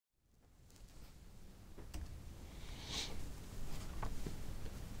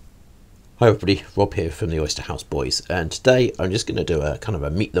Hi everybody, Rob here from the Oyster House Boys, and today I'm just going to do a kind of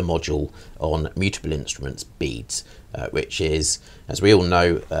a meet the module on Mutable Instruments beads, which is, as we all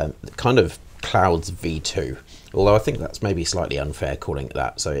know, kind of Cloud's V2, although I think that's maybe slightly unfair calling it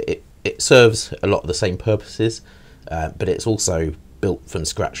that. So it serves a lot of the same purposes, but it's also built from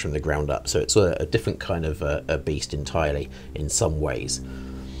scratch from the ground up, so it's a different kind of a beast entirely in some ways.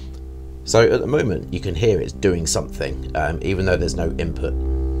 So at the moment you can hear it's doing something, even though there's no input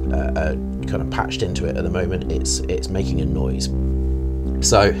kind of patched into it at the moment. It's making a noise.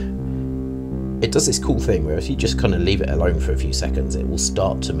 So it does this cool thing where if you just kind of leave it alone for a few seconds, it will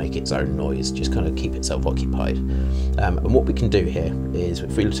start to make its own noise, just kind of keep itself occupied. And what we can do here is,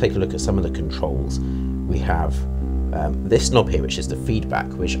 if we take a look at some of the controls, we have this knob here, which is the feedback,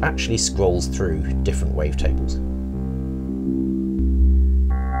 which actually scrolls through different wavetables.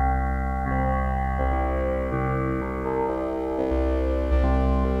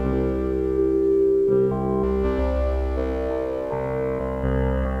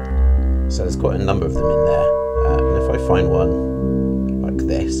 So there's quite a number of them in there, and if I find one like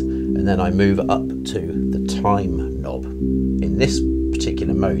this, and then I move up to the time knob, in this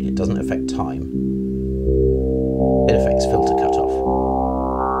particular mode it doesn't affect time, it affects filter cutoff,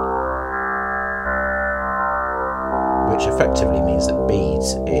 which effectively means that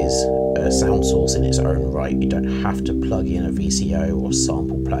beads is a sound source in its own right. You don't have to plug in a VCO or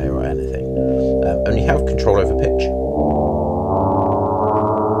sample player or anything, and you have control over pitch.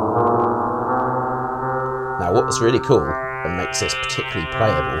 Now what's really cool and makes this particularly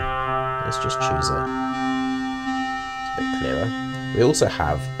playable, let's just choose a bit clearer. We also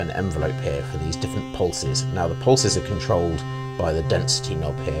have an envelope here for these different pulses. Now the pulses are controlled by the density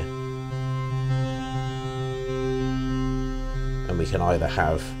knob here. And we can either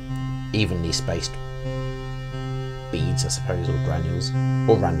have evenly spaced beads, I suppose, or granules,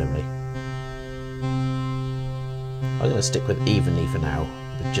 or randomly. I'm going to stick with evenly for now,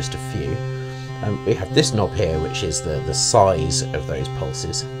 with just a few. We have this knob here, which is the size of those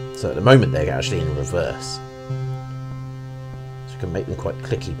pulses. So at the moment they're actually in reverse. So we can make them quite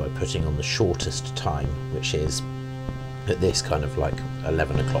clicky by putting on the shortest time, which is at this kind of like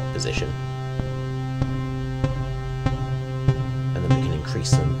 11 o'clock position. And then we can increase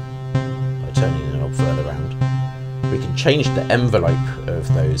them by turning the knob further around. We can change the envelope of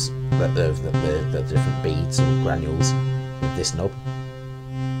those, the different beads or granules with this knob.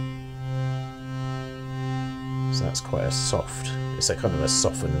 So that's quite a soft, it's a kind of a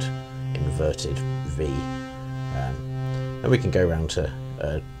softened inverted V. And we can go around to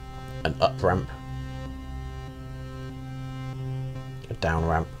an up ramp, a down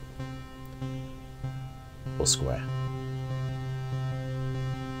ramp, or square.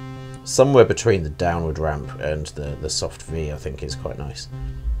 Somewhere between the downward ramp and the soft V, I think, is quite nice.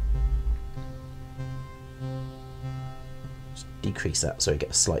 Just decrease that so we get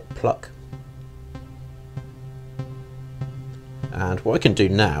a slight pluck. And what I can do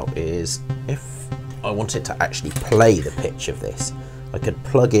now is, if I want it to actually play the pitch of this, I could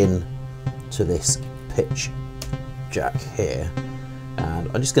plug in to this pitch jack here,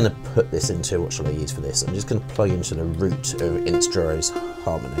 and I'm just going to put this into, what shall I use for this? I'm just going to plug into the root of Instro's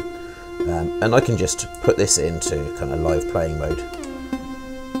harmony, and I can just put this into kind of live playing mode.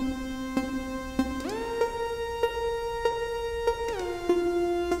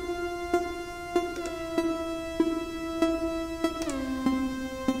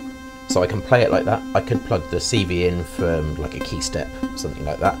 So I can play it like that. I could plug the CV in from like a key step, something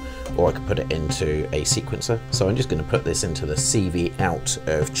like that, or I could put it into a sequencer. So I'm just going to put this into the CV out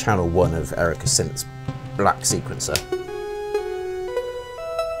of channel 1 of Erica Synth's black sequencer.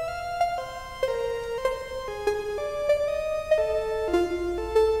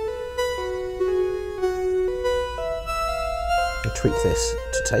 And tweak this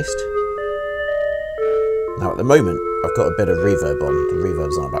to taste. Now at the moment I've got a bit of reverb on, the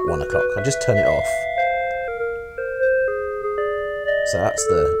reverb's on about 1 o'clock. I'll just turn it off. So that's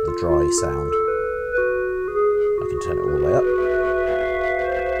the dry sound. I can turn it all the way up.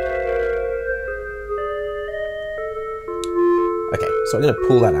 Okay, so I'm going to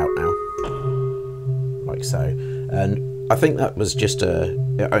pull that out now, like so. And I think that was just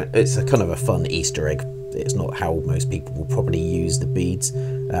it's a kind of a fun Easter egg. It's not how most people will probably use the beads,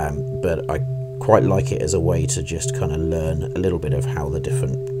 but I quite like it as a way to just kind of learn a little bit of how the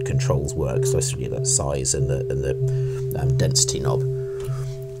different controls work, especially that size and the density knob.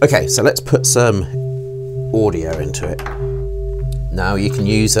 Okay, so let's put some audio into it. Now you can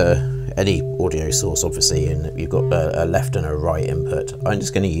use any audio source, obviously, and you've got a left and a right input. I'm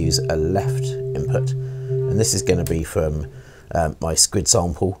just going to use a left input, and this is going to be from my squid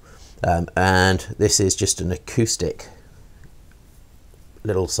sample. And this is just an acoustic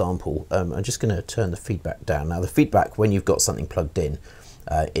little sample. I'm just going to turn the feedback down. Now the feedback, when you've got something plugged in,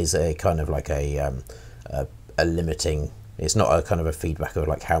 is a kind of like a limiting. It's not a kind of a feedback of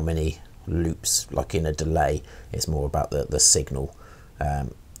like how many loops like in a delay. It's more about the signal.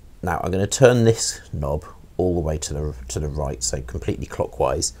 Now I'm going to turn this knob all the way to the right, so completely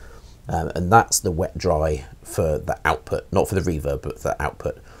clockwise, and that's the wet dry for the output, not for the reverb but for the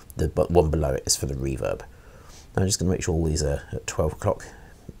output. The one below it is for the reverb. I'm just going to make sure all these are at 12 o'clock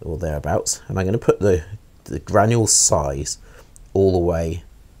or thereabouts, and I'm going to put the granule size all the way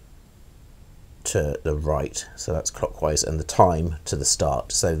to the right, so that's clockwise, and the time to the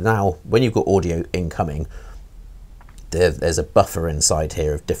start. So now when you've got audio incoming, there's a buffer inside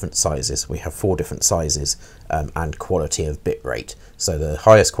here of different sizes. We have 4 different sizes and quality of bit rate. So the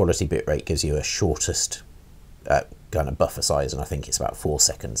highest quality bit rate gives you a shortest kind of buffer size, and I think it's about 4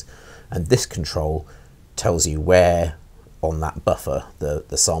 seconds. And this control tells you where on that buffer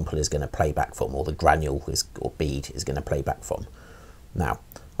the sample is going to play back from, or the granule or bead is going to play back from. Now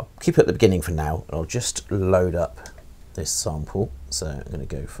I'll keep it at the beginning for now, and I'll just load up this sample. So I'm going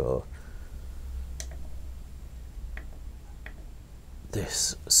to go for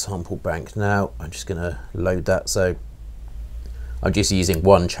this sample bank now. I'm just going to load that. So I'm just using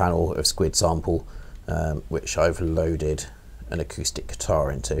one channel of squid sample, which I've loaded an acoustic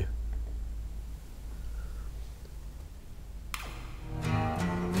guitar into.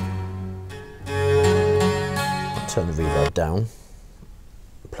 I'll turn the reverb down,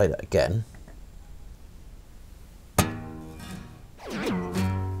 play that again. If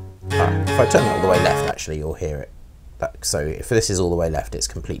I turn it all the way left, actually you'll hear it. So if this is all the way left, it's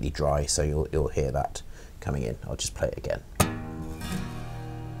completely dry, so you'll hear that coming in. I'll just play it again.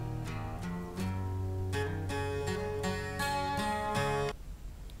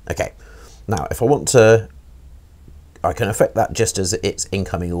 Okay, now if I want to, I can affect that just as it's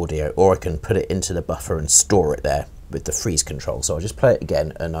incoming audio, or I can put it into the buffer and store it there with the freeze control. So I'll just play it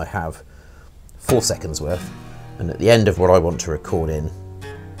again, and I have 4 seconds worth, and at the end of what I want to record in,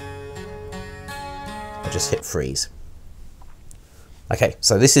 I just hit freeze. Okay,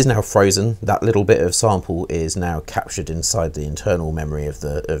 so this is now frozen. That little bit of sample is now captured inside the internal memory of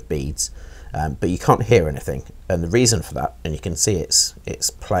beads, but you can't hear anything. And the reason for that, and you can see it's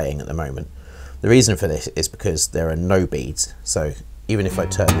playing at the moment, the reason for this is because there are no beads. So even if I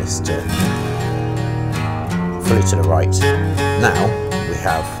turn this to fully to the right, now we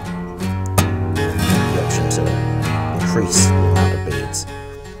have the option to increase the amount of beads,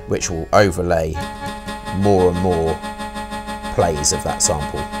 which will overlay more and more plays of that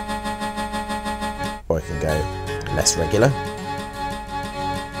sample. Or I can go less regular.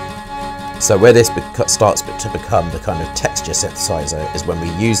 So where this starts to become the kind of texture synthesizer is when we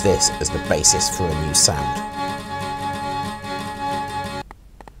use this as the basis for a new sound.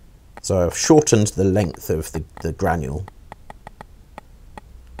 So I've shortened the length of the granule,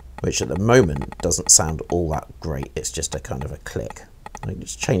 which at the moment doesn't sound all that great. It's just a kind of a click. I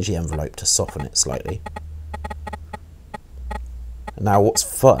just change the envelope to soften it slightly. Now what's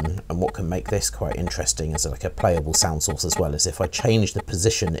fun and what can make this quite interesting as like a playable sound source as well is if I change the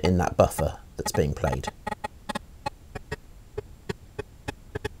position in that buffer that's being played.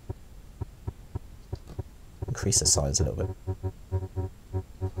 Increase the size a little bit.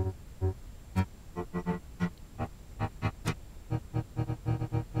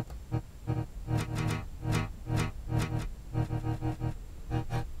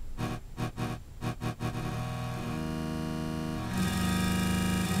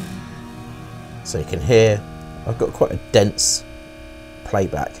 So you can hear I've got quite a dense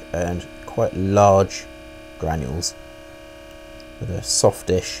playback and quite large granules with a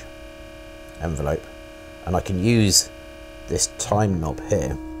softish envelope, and I can use this time knob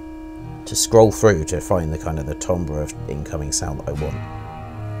here to scroll through to find the kind of the timbre of incoming sound that I want.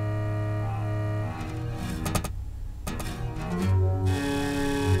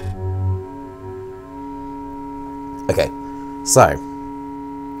 Okay, so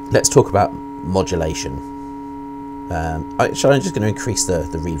let's talk about modulation. I'm just going to increase the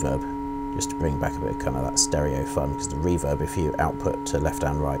reverb just to bring back a bit of kind of that stereo fun, because the reverb, if you output to left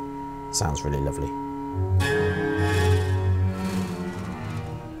and right, sounds really lovely.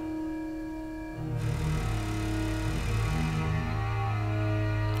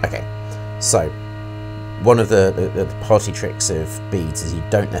 Okay, so one of the party tricks of beads is you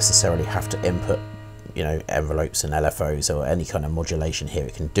don't necessarily have to input, you know, envelopes and LFOs or any kind of modulation here.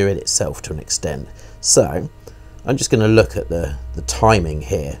 It can do it itself to an extent. So I'm just going to look at the timing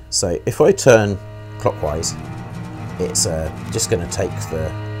here. So if I turn clockwise, it's just going to take the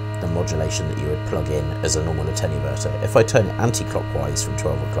the modulation that you would plug in as a normal attenuator. If I turn it anti-clockwise from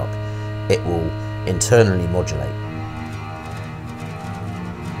 12 o'clock, it will internally modulate.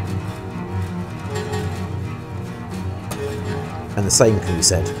 And the same can be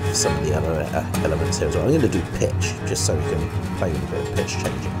said for some of the other elements here as well. I'm going to do pitch, just so we can play with a bit of pitch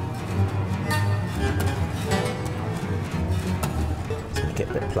changing. It's going to get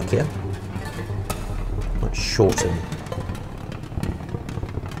a bit pluckier. Might shorten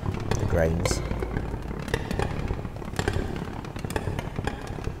the grains.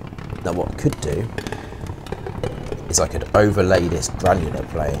 Now what I could do is I could overlay this granular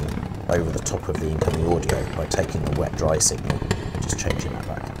playing over the top of the incoming audio by taking the wet dry signal, just changing that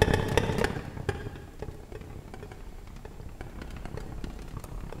back.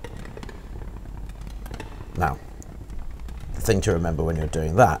 Now, the thing to remember when you're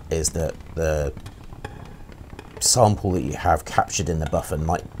doing that is that the sample that you have captured in the buffer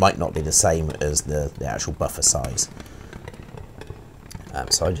might not be the same as the actual buffer size.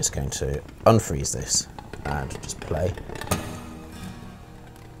 So I'm just going to unfreeze this and just play.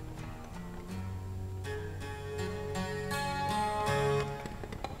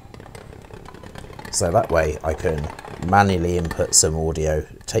 So that way I can manually input some audio,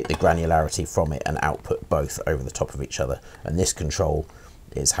 take the granularity from it and output both over the top of each other. And this control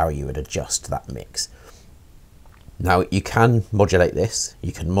is how you would adjust that mix. Now you can modulate this,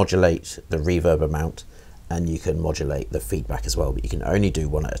 you can modulate the reverb amount, and you can modulate the feedback as well, but you can only do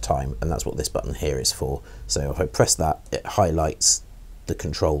one at a time, and that's what this button here is for. So if I press that, it highlights the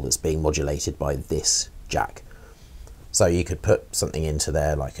control that's being modulated by this jack. So you could put something into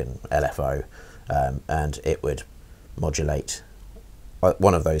there like an LFO, and it would modulate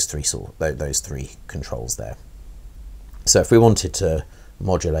one of those three controls there. So if we wanted to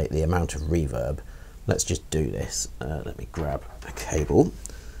modulate the amount of reverb, let's just do this. Let me grab a cable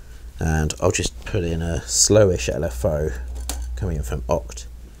and I'll just put in a slowish LFO coming in from Oct,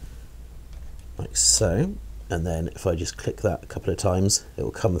 like so. And then if I just click that a couple of times, it will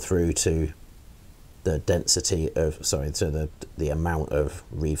come through to the density of, sorry, to the amount of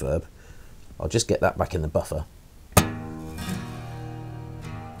reverb. I'll just get that back in the buffer.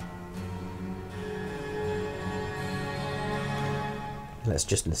 Let's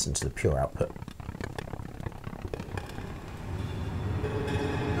just listen to the pure output.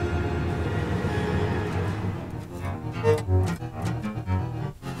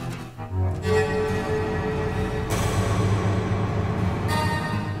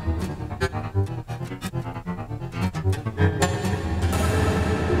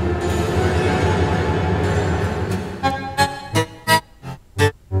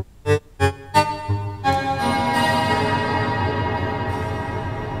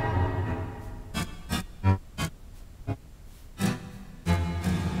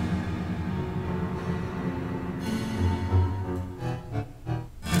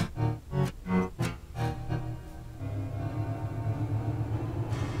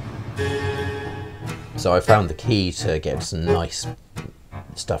 So I found the key to get some nice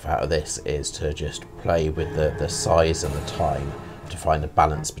stuff out of this is to just play with the size and the time to find the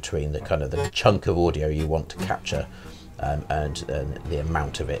balance between the kind of the chunk of audio you want to capture and the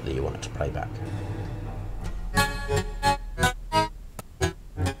amount of it that you want it to play back.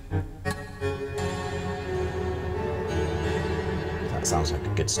 That sounds like a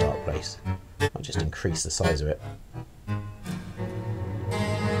good start place. I'll just increase the size of it.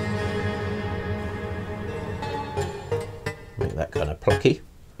 Make that kind of plucky.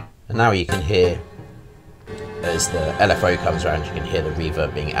 And now you can hear, as the LFO comes around, you can hear the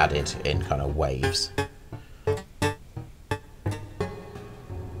reverb being added in kind of waves.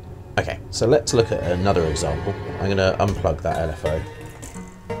 Okay, so let's look at another example. I'm going to unplug that LFO,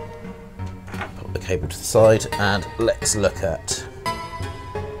 put the cable to the side, and let's look at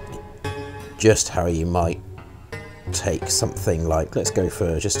just how you might take something like, let's go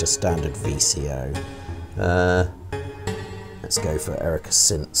for just a standard VCO. Let's go for Erica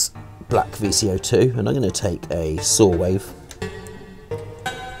Synth's Black VCO2, and I'm going to take a saw wave.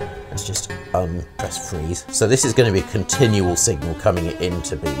 Let's just unpress freeze. So this is going to be a continual signal coming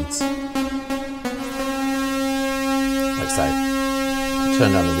into beads, like so. I'll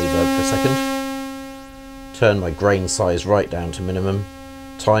turn down the reverb for a second, turn my grain size right down to minimum,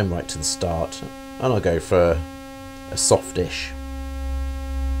 time right to the start, and I'll go for a softish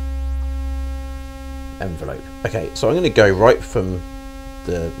envelope. Okay, so I'm going to go right from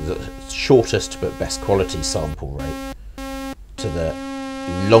the shortest but best quality sample rate to the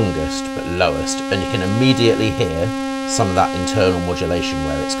longest but lowest, and you can immediately hear some of that internal modulation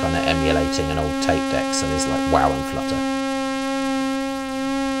where it's kind of emulating an old tape deck, so there's like wow and flutter.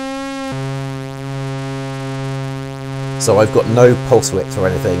 So I've got no pulse width or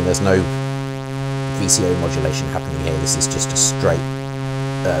anything, there's no VCO modulation happening here, this is just a straight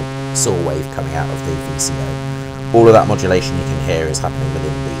saw wave coming out of the VCO. All of that modulation you can hear is happening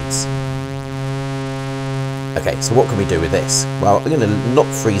within beads. Okay, so what can we do with this? Well, I'm going to not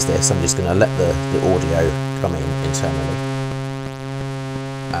freeze this, I'm just going to let the audio come in internally.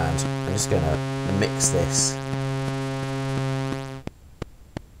 And I'm just going to mix this.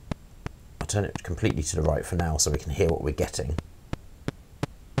 I'll turn it completely to the right for now so we can hear what we're getting.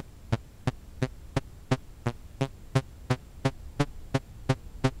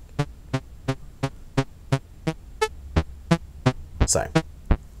 So,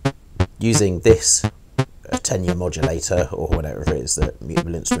 using this tenure modulator, or whatever it is that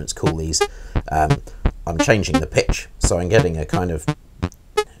Mutable Instruments call these, I'm changing the pitch, so I'm getting a kind of,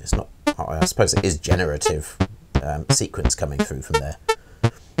 it's not, I suppose it is generative sequence coming through from there.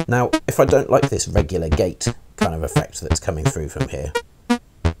 Now, if I don't like this regular gate kind of effect that's coming through from here,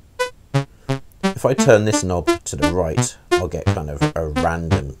 if I turn this knob to the right, I'll get kind of a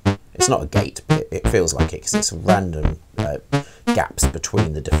random, it's not a gate, but it feels like it, because it's random gaps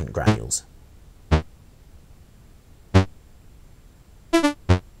between the different granules.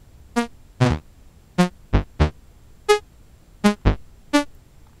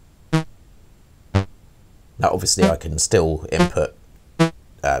 Now obviously I can still input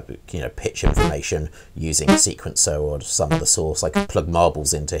pitch information using a sequencer or some other source. I could plug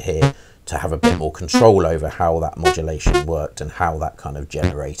marbles into here to have a bit more control over how that modulation worked and how that kind of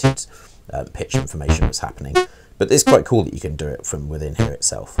generated pitch information was happening. But it's quite cool that you can do it from within here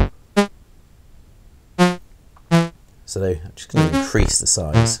itself. So I'm just going to increase the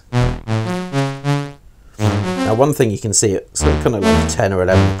size. Now one thing you can see, it's kind of like 10 or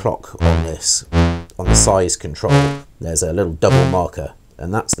 11 o'clock on this. On the size control, there's a little double marker,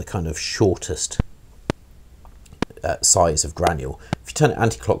 and that's the kind of shortest size of granule. If you turn it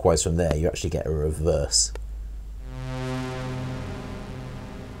anti-clockwise from there, you actually get a reverse.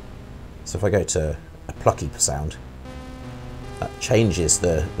 So if I go to a plucky sound, that changes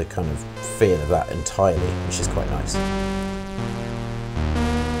the kind of feel of that entirely, which is quite nice.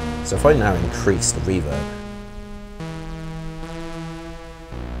 So if I now increase the reverb,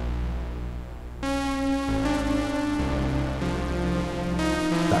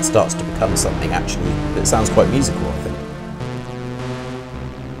 that starts to become something actually that sounds quite musical, I think.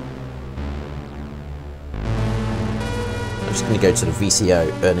 I'm just going to go to the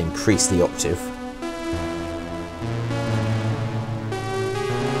VCO and increase the octave.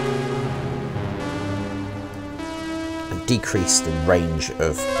 And decrease the range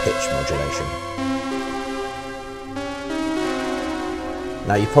of pitch modulation.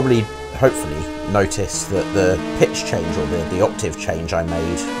 Now you probably, hopefully, noticed that the pitch change, or the octave change I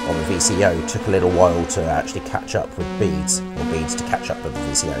made on the VCO, took a little while to actually catch up with beads, or beads to catch up with the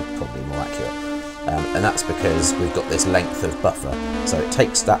VCO, probably more accurate. And that's because we've got this length of buffer, so it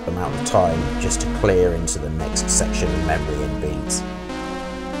takes that amount of time just to clear into the next section of memory in beads.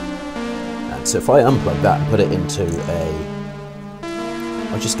 And so if I unplug that and put it into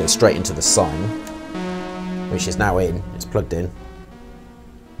I'll just go straight into the sine, which is now in, it's plugged in.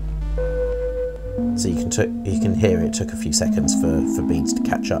 So you can hear it took a few seconds for beads to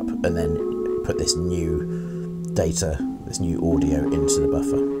catch up, and then put this new data, this new audio into the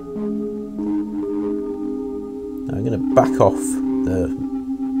buffer. Now I'm going to back off the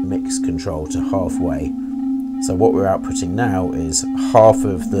mix control to halfway. So what we're outputting now is half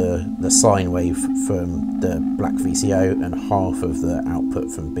of the sine wave from the black VCO and half of the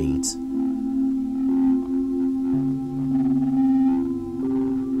output from beads.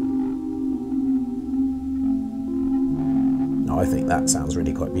 I think that sounds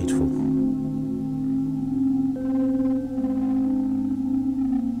really quite beautiful.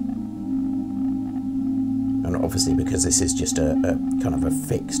 And obviously, because this is just a kind of a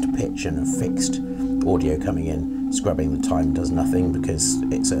fixed pitch and a fixed audio coming in, scrubbing the time does nothing because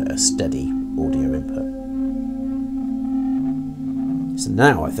it's a steady audio input. So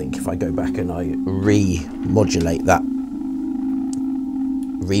now I think if I go back and I re-modulate that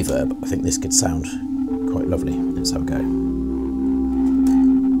reverb, I think this could sound quite lovely. Let's have a go.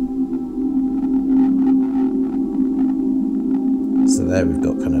 So there we've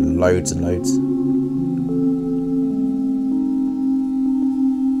got kind of loads and loads.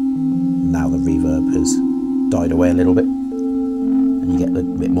 Now the reverb has died away a little bit, and you get a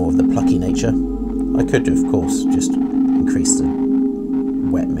bit more of the plucky nature. I could, of course, just increase the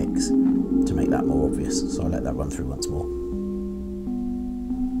wet mix to make that more obvious, so I'll let that run through once more.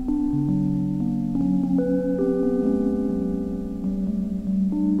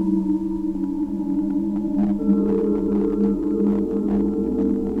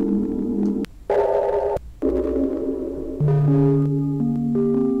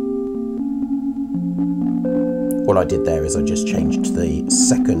 what I did there is I just changed the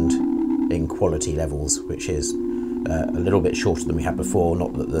second in quality levels, which is a little bit shorter than we had before.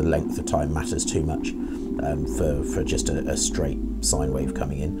 Not that the length of time matters too much for just a straight sine wave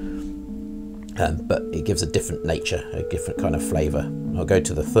coming in, but it gives a different nature, a different kind of flavour. I'll go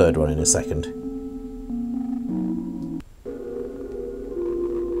to the third one in a second.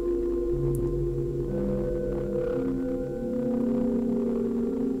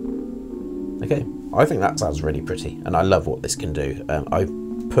 Okay, I think that sounds really pretty, and I love what this can do. I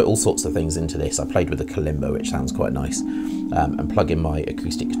put all sorts of things into this. I played with the kalimba, which sounds quite nice, and plugging my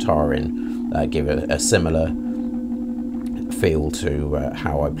acoustic guitar in, give a similar feel to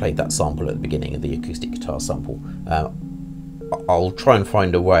how I played that sample at the beginning of the acoustic guitar sample. I'll try and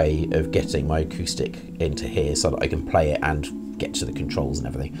find a way of getting my acoustic into here so that I can play it and get to the controls and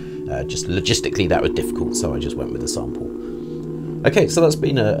everything. Just logistically that was difficult, so I just went with the sample. Okay, so that's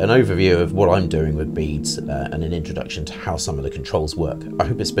been an overview of what I'm doing with beads and an introduction to how some of the controls work. I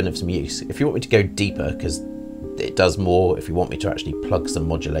hope it's been of some use. If you want me to go deeper, because it does more, if you want me to actually plug some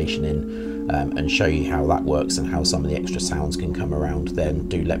modulation in and show you how that works and how some of the extra sounds can come around, then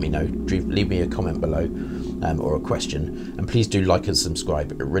do let me know. Do leave me a comment below or a question, and please do like and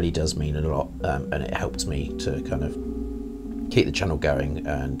subscribe. It really does mean a lot, and it helps me to kind of keep the channel going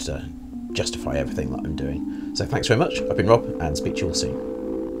and justify everything that I'm doing. So thanks very much. I've been Rob, and speak to you all soon.